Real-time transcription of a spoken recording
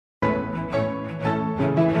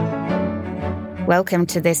Welcome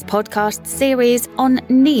to this podcast series on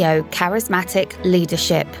neo-charismatic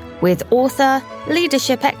leadership with author,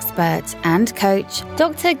 leadership expert and coach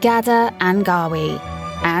Dr. Ghada Angawi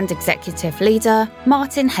and executive leader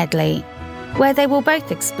Martin Headley, where they will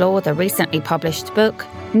both explore the recently published book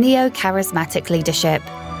Neo-Charismatic Leadership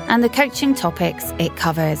and the coaching topics it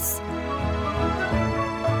covers.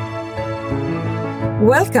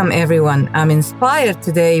 Welcome, everyone. I'm inspired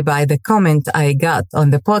today by the comment I got on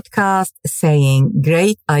the podcast saying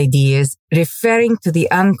great ideas, referring to the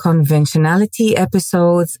unconventionality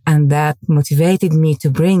episodes, and that motivated me to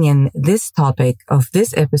bring in this topic of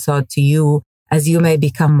this episode to you as you may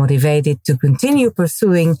become motivated to continue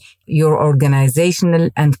pursuing your organizational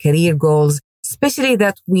and career goals, especially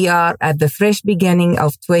that we are at the fresh beginning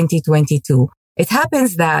of 2022. It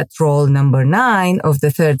happens that role number 9 of the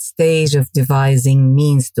third stage of devising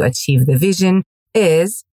means to achieve the vision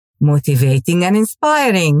is motivating and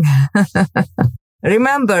inspiring.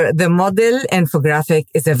 Remember, the model infographic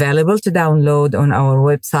is available to download on our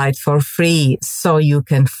website for free, so you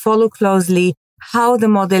can follow closely how the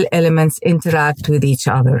model elements interact with each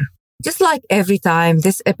other. Just like every time,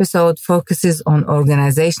 this episode focuses on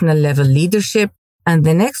organizational level leadership and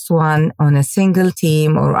the next one on a single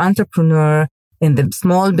team or entrepreneur in the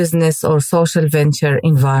small business or social venture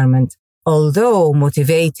environment. Although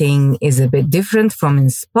motivating is a bit different from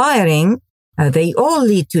inspiring, they all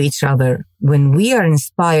lead to each other. When we are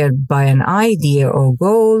inspired by an idea or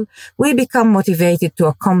goal, we become motivated to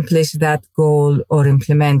accomplish that goal or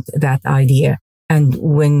implement that idea. And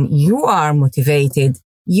when you are motivated,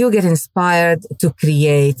 you get inspired to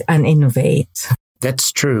create and innovate.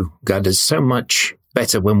 That's true, God. It's so much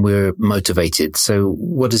better when we're motivated. So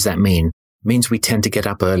what does that mean? It means we tend to get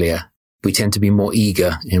up earlier. We tend to be more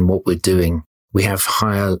eager in what we're doing. We have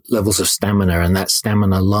higher levels of stamina, and that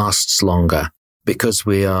stamina lasts longer because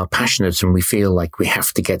we are passionate and we feel like we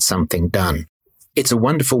have to get something done. It's a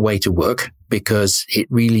wonderful way to work because it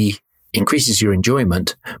really increases your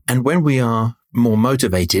enjoyment. And when we are more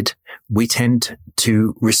motivated, we tend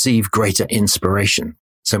to receive greater inspiration.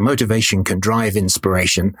 So motivation can drive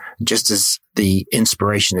inspiration, just as the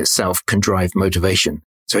inspiration itself can drive motivation.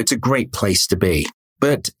 So it's a great place to be.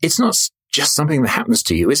 But it's not just something that happens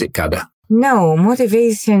to you, is it, Ghada? No,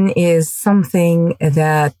 motivation is something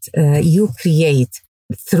that you create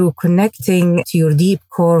through connecting to your deep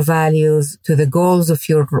core values, to the goals of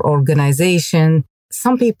your organization.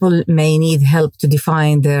 Some people may need help to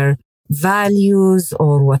define their values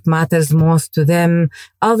or what matters most to them.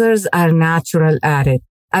 Others are natural at it.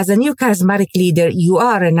 As a new charismatic leader, you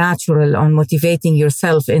are a natural on motivating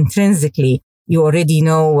yourself intrinsically. You already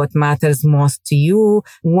know what matters most to you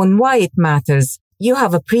and why it matters. You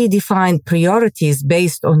have a predefined priorities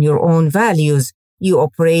based on your own values. You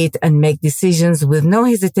operate and make decisions with no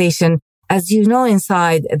hesitation, as you know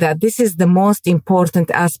inside that this is the most important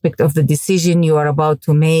aspect of the decision you are about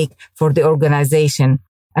to make for the organization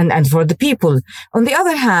and for the people. On the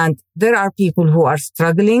other hand, there are people who are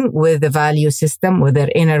struggling with the value system, with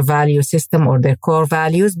their inner value system or their core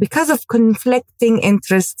values because of conflicting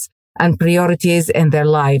interests and priorities in their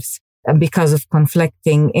lives, and because of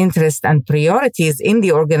conflicting interests and priorities in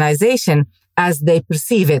the organization as they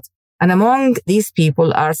perceive it. And among these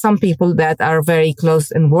people are some people that are very close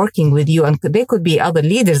in working with you, and they could be other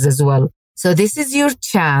leaders as well. So this is your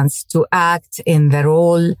chance to act in the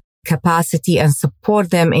role capacity and support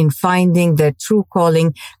them in finding their true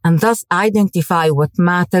calling and thus identify what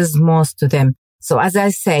matters most to them. So as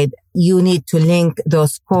I said, you need to link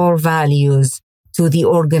those core values to the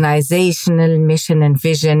organizational mission and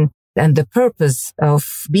vision and the purpose of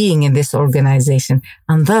being in this organization.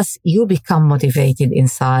 And thus you become motivated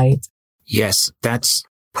inside. Yes, that's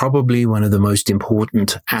probably one of the most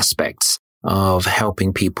important aspects of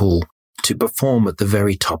helping people to perform at the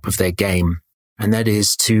very top of their game. And that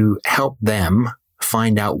is to help them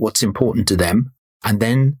find out what's important to them and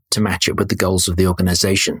then to match it with the goals of the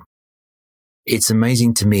organization. It's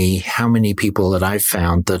amazing to me how many people that I've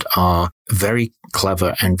found that are very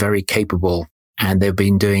clever and very capable, and they've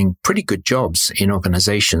been doing pretty good jobs in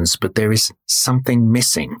organizations, but there is something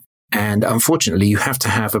missing. And unfortunately, you have to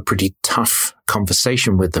have a pretty tough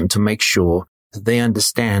conversation with them to make sure that they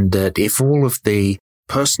understand that if all of the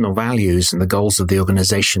personal values and the goals of the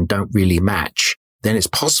organization don't really match, then it's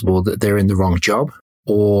possible that they're in the wrong job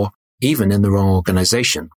or even in the wrong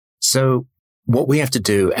organization. So what we have to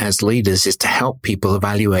do as leaders is to help people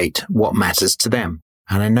evaluate what matters to them.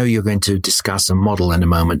 And I know you're going to discuss a model in a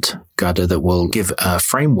moment, Ghada, that will give a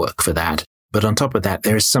framework for that. But on top of that,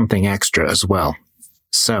 there is something extra as well.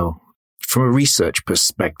 So from a research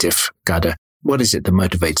perspective, Ghada, what is it that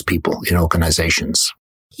motivates people in organizations?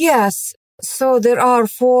 Yes. So there are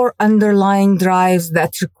 4 underlying drives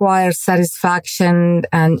that require satisfaction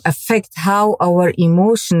and affect how our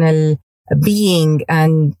emotional being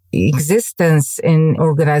and existence in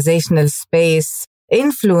organizational space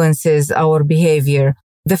influences our behavior.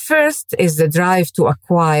 The first is the drive to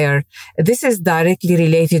acquire. This is directly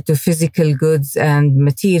related to physical goods and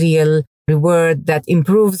material reward that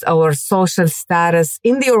improves our social status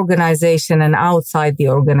in the organization and outside the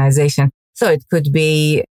organization. So it could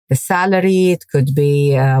be a salary, it could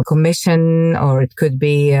be a commission, or it could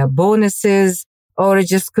be bonuses, or it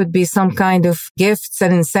just could be some kind of gifts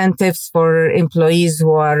and incentives for employees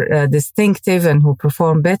who are distinctive and who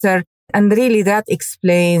perform better. And really that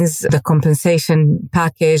explains the compensation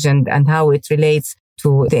package and how it relates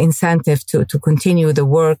to the incentive to continue the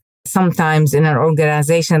work. Sometimes in an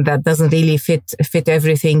organization that doesn't really fit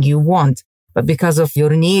everything you want, but because of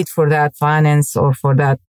your need for that finance or for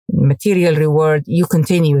that material reward, you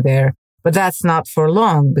continue there. But that's not for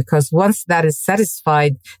long, because once that is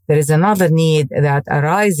satisfied, there is another need that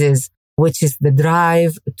arises, which is the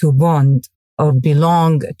drive to bond or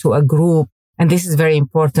belong to a group. And this is very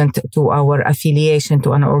important to our affiliation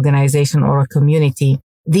to an organization or a community.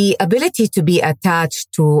 The ability to be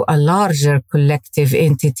attached to a larger collective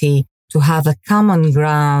entity, to have a common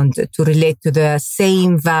ground, to relate to the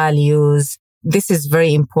same values. This is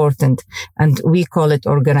very important. And we call it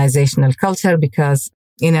organizational culture because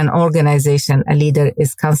in an organization, a leader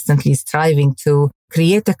is constantly striving to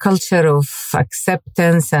create a culture of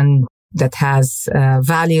acceptance and that has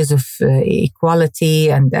values of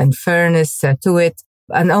equality and fairness to it.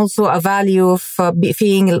 And also a value of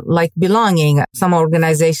feeling like belonging. Some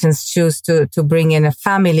organizations choose to bring in a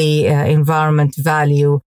family environment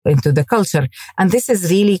value into the culture. And this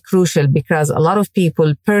is really crucial because a lot of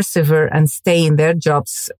people persevere and stay in their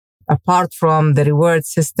jobs. Apart from the reward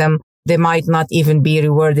system, they might not even be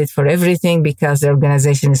rewarded for everything because the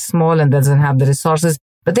organization is small and doesn't have the resources,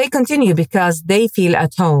 but they continue because they feel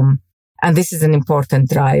at home. And this is an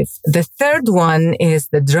important drive. The third one is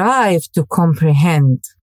the drive to comprehend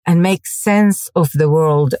and make sense of the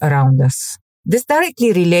world around us. This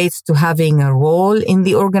directly relates to having a role in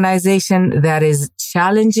the organization that is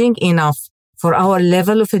challenging enough for our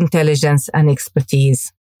level of intelligence and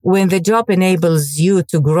expertise. When the job enables you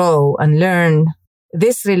to grow and learn,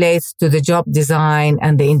 this relates to the job design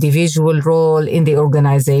and the individual role in the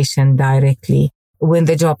organization directly. When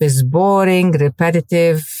the job is boring,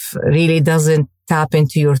 repetitive, really doesn't tap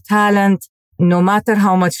into your talent, no matter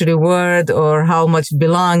how much reward or how much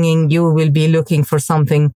belonging, you will be looking for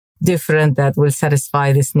something different that will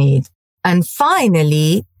satisfy this need. And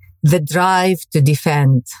finally, the drive to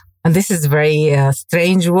defend. And this is a very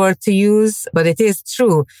strange word to use, but it is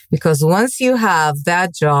true because once you have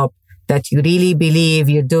that job that you really believe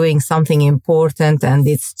you're doing something important and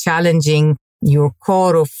it's challenging your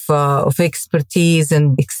core of expertise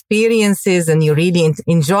and experiences and you're really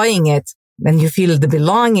enjoying it and you feel the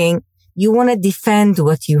belonging, you want to defend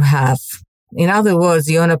what you have. In other words,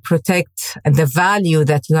 you want to protect the value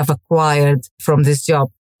that you have acquired from this job.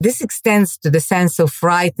 This extends to the sense of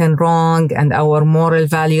right and wrong and our moral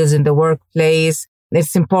values in the workplace.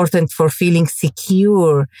 It's important for feeling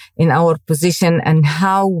secure in our position and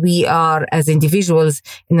how we are as individuals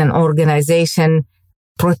in an organization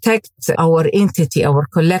protect our entity, our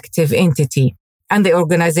collective entity, and the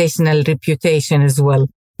organizational reputation as well.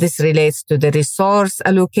 This relates to the resource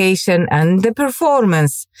allocation and the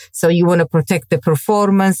performance. So you want to protect the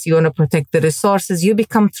performance, you want to protect the resources, you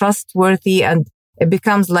become trustworthy and it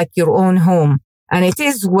becomes like your own home. And it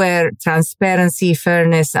is where transparency,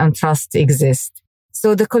 fairness, and trust exist.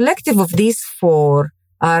 So the collective of these 4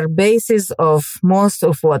 are basis of most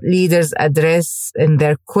of what leaders address in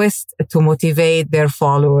their quest to motivate their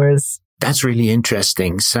followers. That's really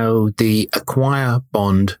interesting. So the acquire,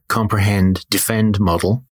 bond, comprehend, defend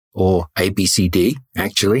model, or ABCD,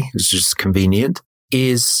 actually, it's just convenient,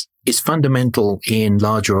 is fundamental in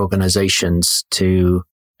larger organizations to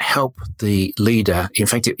help the leader. In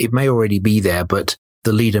fact, it may already be there, but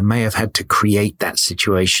the leader may have had to create that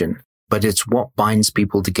situation. But it's what binds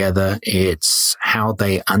people together. It's how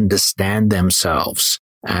they understand themselves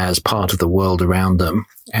as part of the world around them.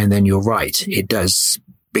 And then you're right. It does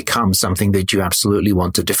become something that you absolutely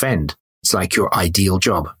want to defend. It's like your ideal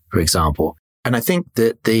job, for example. And I think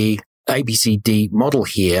that the ABCD model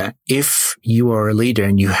here, if you are a leader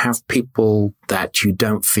and you have people that you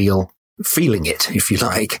don't feeling it, if you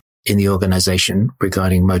like, in the organization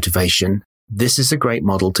regarding motivation, this is a great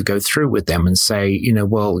model to go through with them and say,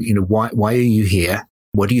 why are you here?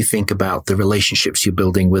 What do you think about the relationships you're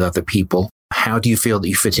building with other people? How do you feel that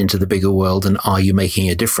you fit into the bigger world? And are you making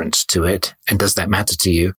a difference to it? And does that matter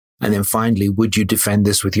to you? And then finally, would you defend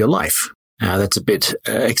this with your life? That's a bit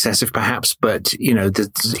excessive perhaps, but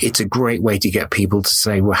it's a great way to get people to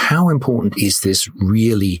say, well, how important is this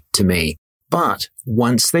really to me? But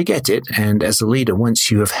once they get it, and as a leader, once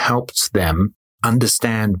you have helped them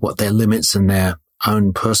understand what their limits and their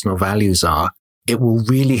own personal values are, it will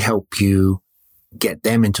really help you get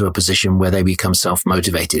them into a position where they become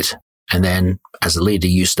self-motivated. And then as a leader,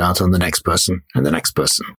 you start on the next person and the next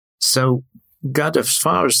person. So Gad, as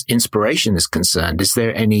far as inspiration is concerned, is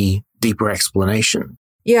there any deeper explanation?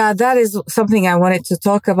 Yeah, that is something I wanted to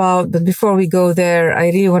talk about. But before we go there, I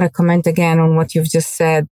really want to comment again on what you've just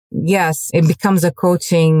said. Yes, it becomes a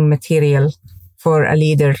coaching material for a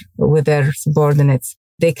leader with their subordinates.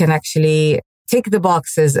 They can actually tick the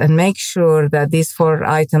boxes and make sure that these 4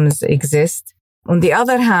 items exist. On the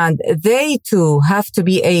other hand, they too have to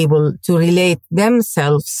be able to relate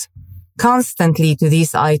themselves constantly to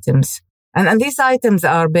these items. And these items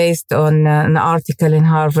are based on an article in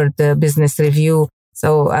Harvard Business Review.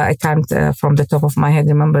 So I can't, from the top of my head,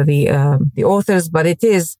 remember the authors, but it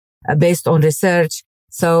is based on research.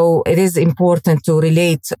 So it is important to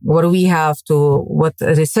relate what we have to what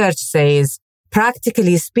research says.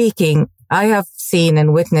 Practically speaking, I have seen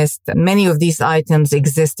and witnessed many of these items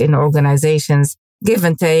exist in organizations, give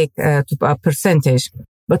and take to a percentage.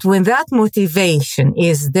 But when that motivation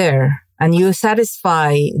is there, and you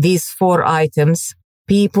satisfy these 4 items,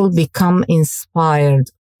 people become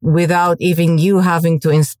inspired without even you having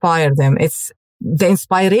to inspire them. The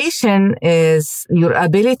inspiration is your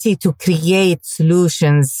ability to create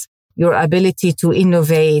solutions, your ability to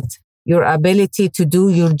innovate, your ability to do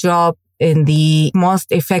your job in the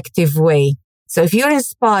most effective way. So if you're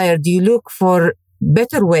inspired, you look for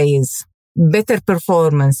better ways, better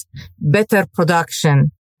performance, better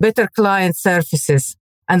production, better client services.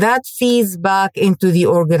 And that feeds back into the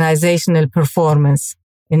organizational performance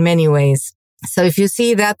in many ways. So if you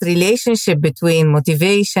see that relationship between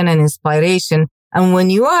motivation and inspiration, and when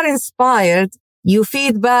you are inspired, you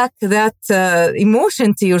feed back that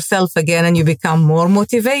emotion to yourself again, and you become more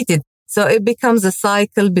motivated. So it becomes a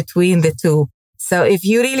cycle between the two. So if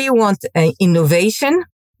you really want innovation,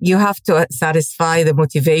 you have to satisfy the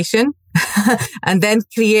motivation and then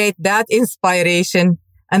create that inspiration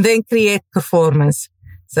and then create performance.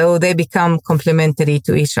 So they become complementary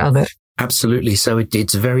to each other. Absolutely. So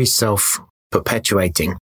it's very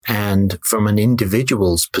self-perpetuating. And from an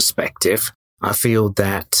individual's perspective, I feel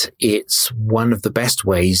that it's one of the best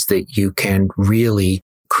ways that you can really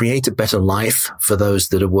create a better life for those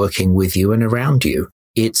that are working with you and around you.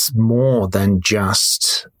 It's more than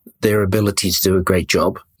just their ability to do a great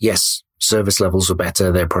job. Yes, service levels are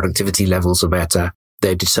better, their productivity levels are better,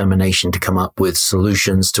 their determination to come up with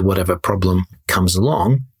solutions to whatever problem comes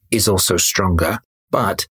along is also stronger.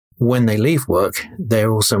 But when they leave work,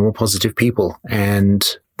 they're also more positive people, and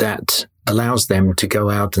that allows them to go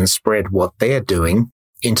out and spread what they're doing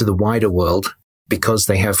into the wider world because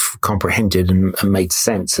they have comprehended and made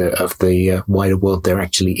sense of the wider world they're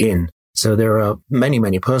actually in. So there are many,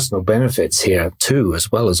 many personal benefits here too,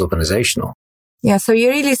 as well as organizational. Yeah, so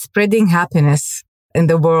you're really spreading happiness in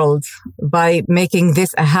the world by making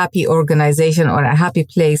this a happy organization or a happy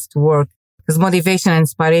place to work. Because motivation and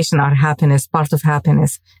inspiration are happiness, part of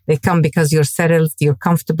happiness. They come because you're settled, you're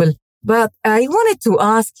comfortable. But I wanted to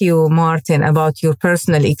ask you, Martin, about your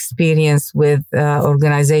personal experience with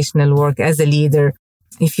organizational work as a leader.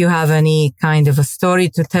 If you have any kind of a story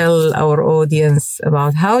to tell our audience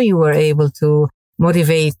about how you were able to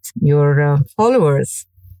motivate your followers,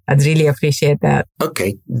 I'd really appreciate that.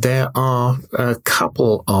 Okay. There are a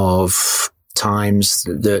couple of times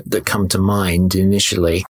that come to mind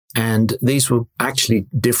initially. And these were actually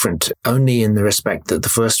different only in the respect that the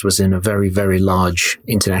first was in a very, very large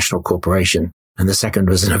international corporation and the second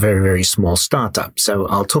was in a very, very small startup. So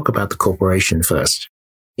I'll talk about the corporation first.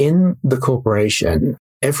 In the corporation,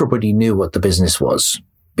 everybody knew what the business was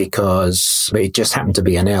because it just happened to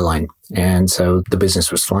be an airline. And so the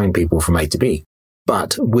business was flying people from A to B.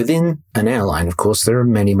 But within an airline, of course, there are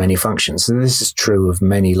many, many functions. And this is true of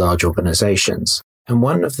many large organizations. And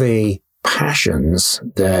one of the passions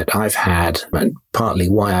that I've had, and partly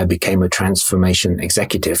why I became a transformation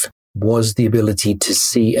executive, was the ability to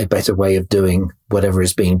see a better way of doing whatever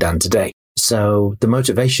is being done today. So the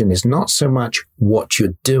motivation is not so much what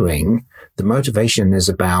you're doing. The motivation is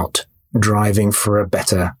about driving for a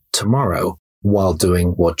better tomorrow while doing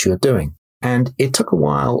what you're doing. And it took a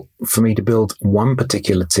while for me to build one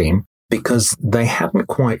particular team because they hadn't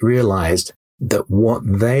quite realized that what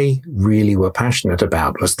they really were passionate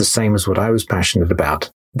about was the same as what I was passionate about.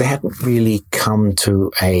 They hadn't really come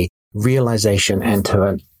to a realization and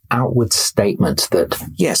to outward statement that,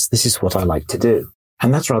 yes, this is what I like to do.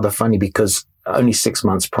 And that's rather funny because only 6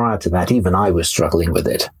 months prior to that, even I was struggling with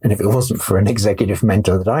it. And if it wasn't for an executive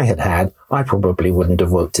mentor that I had, I probably wouldn't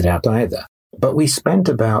have worked it out either. But we spent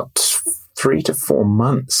about 3 to 4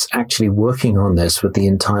 months actually working on this with the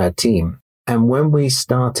entire team. And when we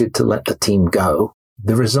started to let the team go,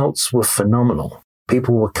 the results were phenomenal.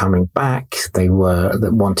 People were coming back. They were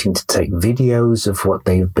wanting to take videos of what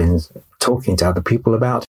they've been talking to other people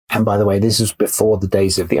about. And by the way, this was before the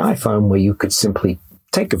days of the iPhone where you could simply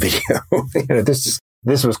take a video.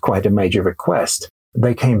 This was quite a major request.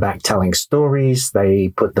 They came back telling stories. They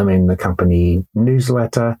put them in the company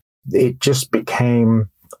newsletter. It just became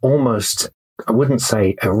almost, I wouldn't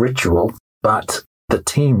say a ritual, but the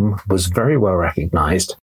team was very well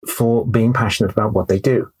recognized for being passionate about what they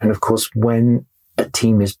do. And of course, when a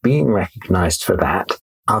team is being recognized for that,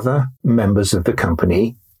 other members of the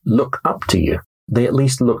company look up to you. They at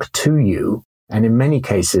least look to you. And in many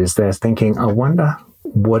cases, they're thinking, I wonder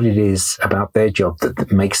what it is about their job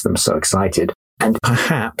that makes them so excited. And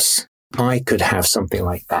perhaps I could have something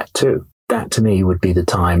like that too. That to me would be the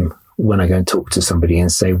time when I go and talk to somebody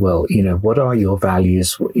and say, well, what are your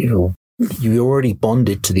values? You already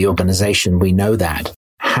bonded to the organization. We know that.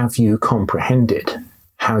 Have you comprehended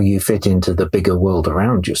how you fit into the bigger world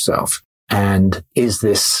around yourself? And is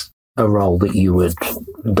this a role that you would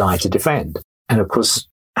die to defend? And of course,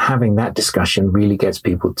 having that discussion really gets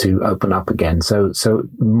people to open up again. So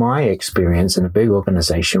my experience in a big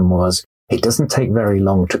organization was it doesn't take very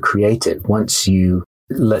long to create it once you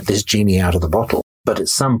let this genie out of the bottle. But at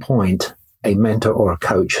some point, a mentor or a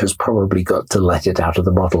coach has probably got to let it out of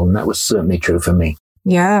the bottle. And that was certainly true for me.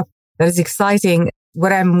 Yeah, that is exciting.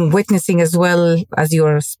 What I'm witnessing as well as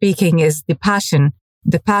you're speaking is the passion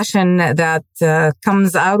that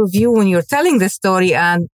comes out of you when you're telling the story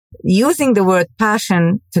and using the word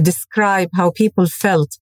passion to describe how people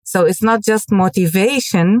felt. So it's not just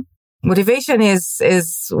motivation. Motivation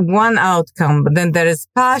is one outcome, but then there is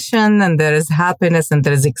passion and there is happiness and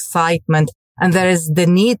there is excitement and there is the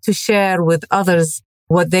need to share with others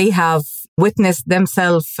what they have witnessed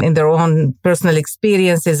themselves in their own personal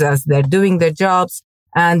experiences as they're doing their jobs.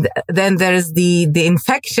 And then there is the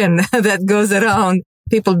infection that goes around.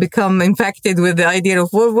 People become infected with the idea of,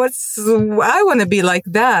 well, I want to be like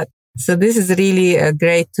that. So this is really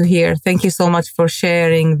great to hear. Thank you so much for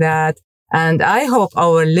sharing that. And I hope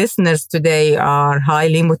our listeners today are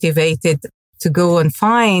highly motivated to go and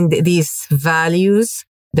find these values,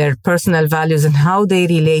 their personal values and how they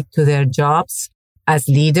relate to their jobs as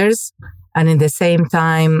leaders. And in the same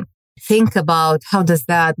time, think about how does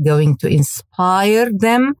that going to inspire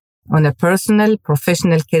them on a personal,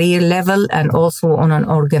 professional career level and also on an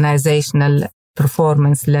organizational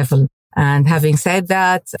performance level. And having said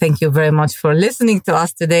that, thank you very much for listening to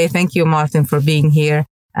us today. Thank you, Martin, for being here.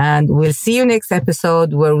 And we'll see you next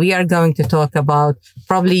episode where we are going to talk about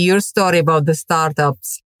probably your story about the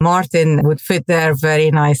startups. Martin would fit there very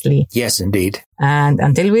nicely. Yes, indeed. And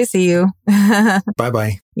until we see you.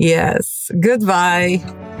 Bye-bye. Yes. Goodbye.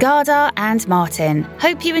 Ghada and Martin,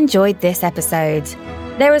 hope you enjoyed this episode.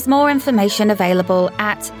 There is more information available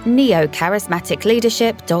at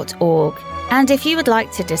neocharismaticleadership.org. And if you would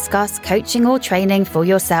like to discuss coaching or training for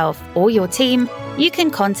yourself or your team, you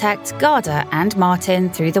can contact Ghada and Martin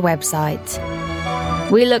through the website.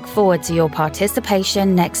 We look forward to your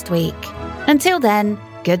participation next week. Until then,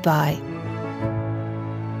 goodbye.